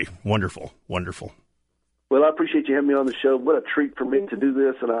today. Wonderful, wonderful. Well, I appreciate you having me on the show. What a treat for me to do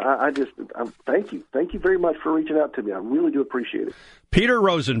this, and I thank you. Thank you very much for reaching out to me. I really do appreciate it. Peter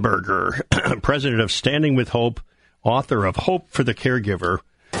Rosenberger, president of Standing with Hope, author of Hope for the Caregiver.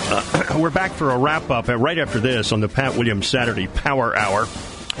 We're back for a wrap-up right after this on the Pat Williams Saturday Power Hour.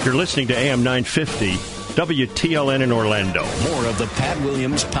 You're listening to AM 950, WTLN in Orlando. More of the Pat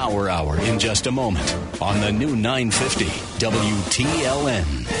Williams Power Hour in just a moment on the new 950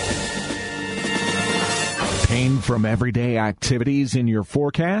 WTLN. Pain from everyday activities in your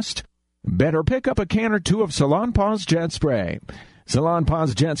forecast? Better pick up a can or two of Salonpas Jet Spray.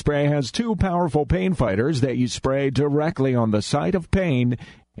 Salonpas Jet Spray has 2 powerful pain fighters that you spray directly on the site of pain.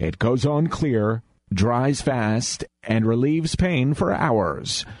 It goes on clear, dries fast, and relieves pain for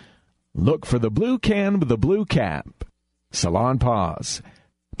hours. Look for the blue can with the blue cap. Salonpas.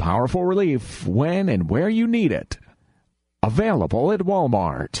 Powerful relief when and where you need it. Available at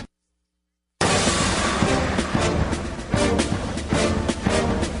Walmart.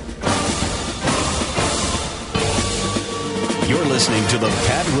 You're listening to the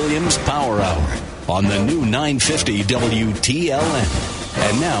Pat Williams Power Hour on the new 950 WTLN.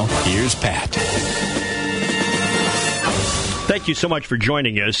 And now, here's Pat. Thank you so much for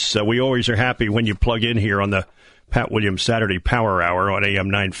joining us. We always are happy when you plug in here on the Pat Williams Saturday Power Hour on AM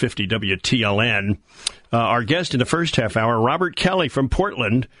 950 WTLN. Our guest in the first half hour, Robert Kelly from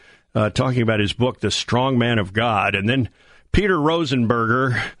Portland, talking about his book, The Strong Man of God. And then Peter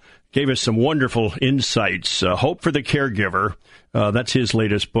Rosenberger gave us some wonderful insights. Hope for the Caregiver. That's his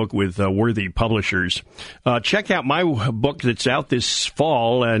latest book with Worthy Publishers. Check out my book that's out this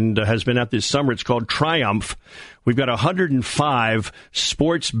fall and has been out this summer. It's called Triumph. We've got 105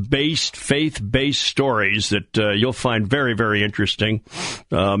 sports-based, faith-based stories that you'll find very, very interesting.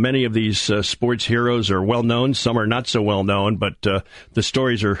 Many of these sports heroes are well-known. Some are not so well-known, but the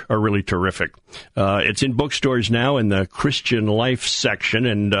stories are really terrific. It's in bookstores now in the Christian Life section,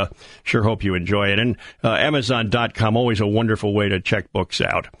 and sure hope you enjoy it. And Amazon.com, always a wonderful way to check books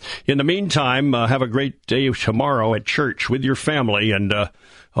out. In the meantime, have a great day tomorrow at church with your family, and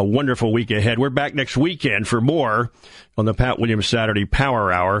a wonderful week ahead. We're back next weekend for more on the Pat Williams Saturday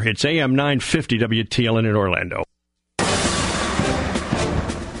Power Hour. It's AM 950 WTLN in Orlando.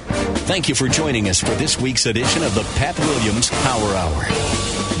 Thank you for joining us for this week's edition of the Pat Williams Power Hour.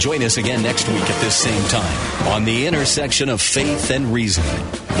 Join us again next week at this same time on the intersection of faith and reason.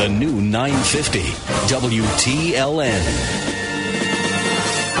 The new 950 WTLN.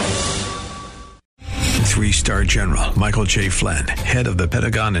 3-star General Michael J. Flynn, head of the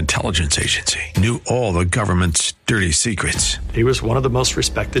Pentagon Intelligence Agency, knew all the government's dirty secrets. He was one of the most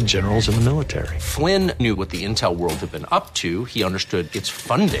respected generals in the military. Flynn knew what the intel world had been up to. He understood its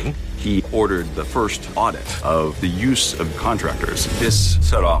funding. He ordered the first audit of the use of contractors. This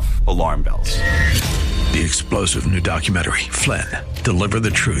set off alarm bells. The explosive new documentary, Flynn, Deliver the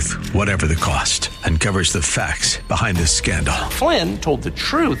Truth, Whatever the Cost, uncovers the facts behind this scandal. Flynn told the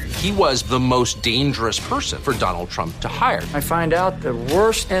truth. He was the most dangerous person for Donald Trump to hire. I find out the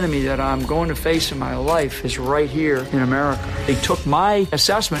worst enemy that I'm going to face in my life is right here in America. They took my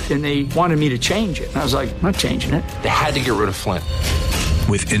assessment and they wanted me to change it. And I was like, I'm not changing it. They had to get rid of Flynn.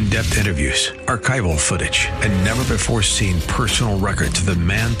 With in-depth interviews, archival footage, and never-before-seen personal records of the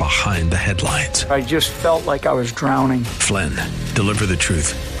man behind the headlines. I just felt like I was drowning. Flynn, deliver the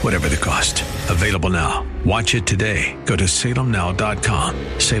truth, whatever the cost. Available now. Watch it today. Go to salemnow.com.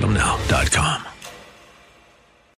 salemnow.com.